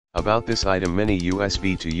About this item: mini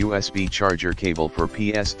USB to USB charger cable for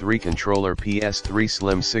PS3 controller, PS3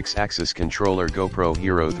 Slim, SixAxis controller, GoPro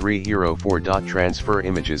Hero 3 Hero 4. Transfer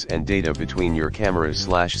images and data between your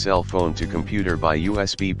cameras/cell phone to computer by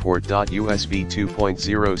USB port. USB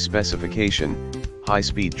 2.0 specification: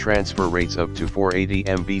 high-speed transfer rates up to 480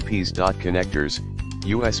 Mbps. Connectors: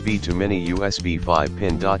 USB to mini USB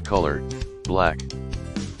 5-pin. Color: black.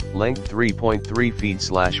 Length 3.3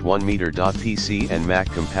 feet/1 meter. PC and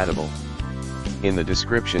Mac compatible. In the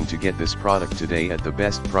description to get this product today at the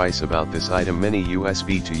best price. About this item: mini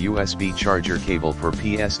USB to USB charger cable for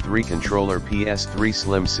PS3 controller, PS3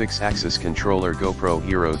 Slim, SixAxis controller, GoPro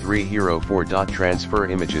Hero 3 Hero 4. Transfer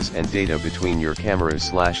images and data between your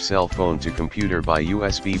cameras/cell phone to computer by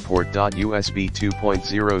USB port. USB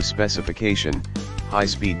 2.0 specification: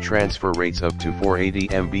 high-speed transfer rates up to 480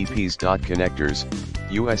 Mbps. Connectors: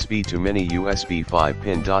 USB to mini USB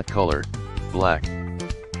 5-pin. Color: black.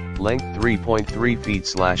 Length 3.3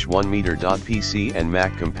 feet/1 meter. PC and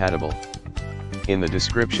Mac compatible. In the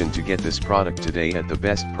description to get this product today at the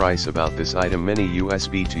best price. About this item: mini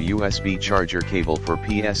USB to USB charger cable for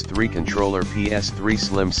PS3 controller, PS3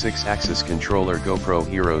 Slim, SixAxis controller, GoPro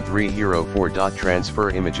Hero 3 Hero 4. Transfer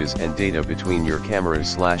images and data between your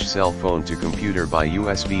cameras/cell phone to computer by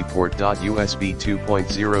USB port. USB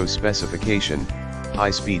 2.0 specification: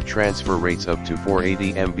 high-speed transfer rates up to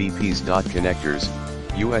 480 Mbps. Connectors: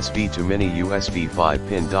 USB to mini USB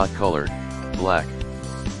 5-pin. Color: black.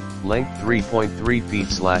 Length 3.3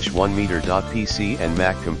 feet/1 meter. PC and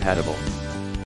Mac compatible.